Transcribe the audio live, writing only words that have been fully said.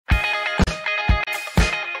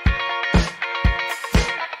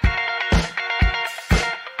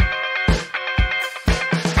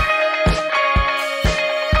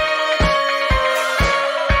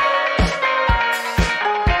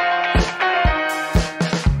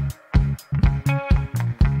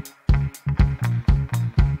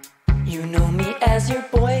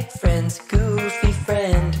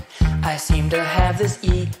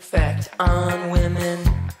on women,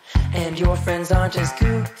 and your friends aren't as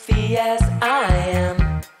goofy as I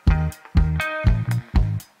am.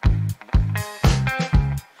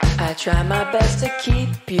 I try my best to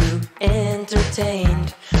keep you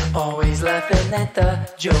entertained, always laughing at the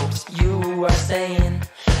jokes you are saying.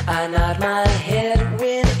 I nod my head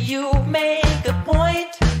when you make a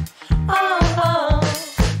point. Oh, oh.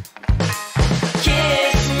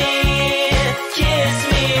 Kiss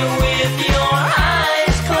me with your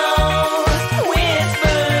eyes closed.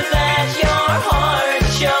 Whisper that your heart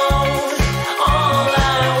shows. All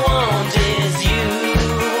I want is you,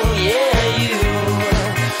 yeah, you.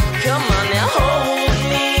 Come on now, hold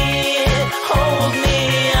me,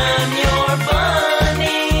 I'm your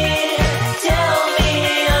bunny. Tell me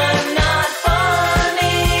I'm not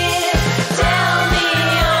funny. Tell me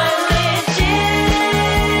I'm legit.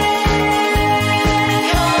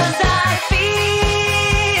 'Cause I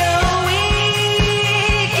feel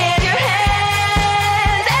weak, and your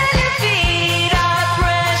hands and your feet are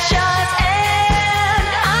precious, and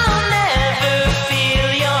I'll never feel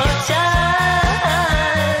your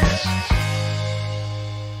touch.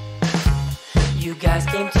 You guys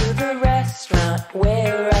came to the restaurant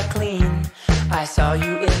where I clean. I saw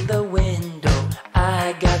you in the window,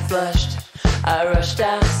 I got flushed. I rushed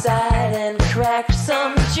outside and cracked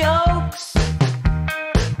some jokes.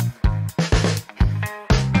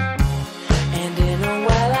 And in a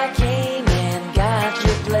while I came and got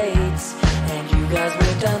your plates, and you guys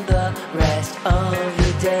went on the rest of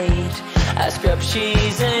your date. I scrubbed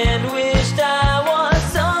cheese and wished I